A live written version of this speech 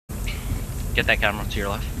Get that camera to your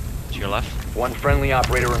left. To your left. One friendly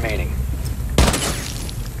operator remaining.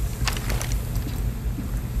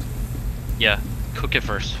 Yeah, cook it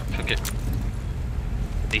first. Cook it.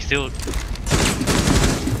 They still...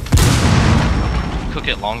 Cook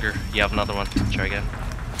it longer. You have another one. Try again.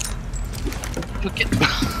 Cook it.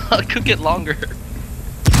 Cook it longer.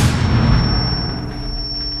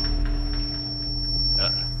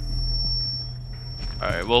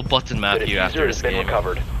 Alright, we'll button map The you diffuser after has this been game.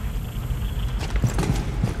 recovered.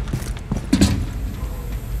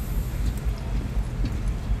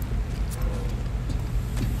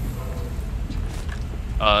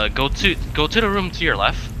 Go to the room to your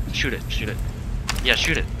left. Shoot it, shoot it. Yeah,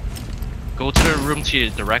 shoot it. Go to the room to your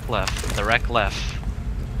direct left. Direct left.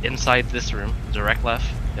 Inside this room. Direct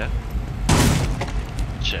left. Yeah.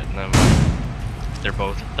 Shit, no.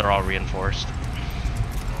 They're all reinforced.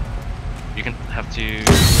 You can have to...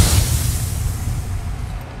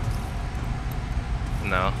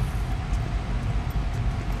 No.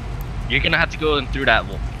 You're gonna have to go in through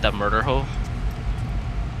that murder hole.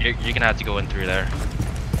 You're gonna have to go in through there.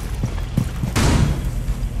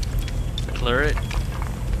 Clear it.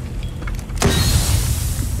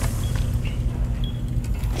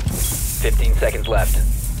 Fifteen seconds left.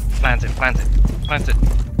 Plant it, plant it, plant it.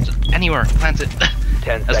 Just anywhere, plant it.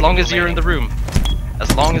 10 As long as seconds you're in the remaining. room.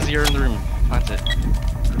 As long as you're in the room, plant it.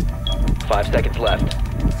 5 seconds left.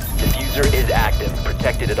 Diffuser is active,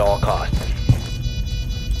 protected at all costs.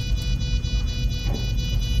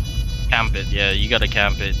 Camp it, yeah, you gotta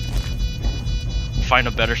camp it. Find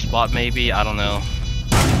a better spot maybe, I don't know.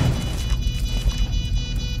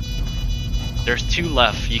 There's 2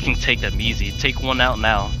 left, you can take them easy. Take one out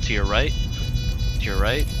now, to your right. To your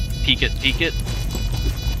right. Peek it, peek it.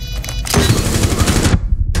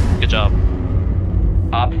 Good job.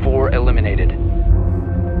 Op 4 eliminated.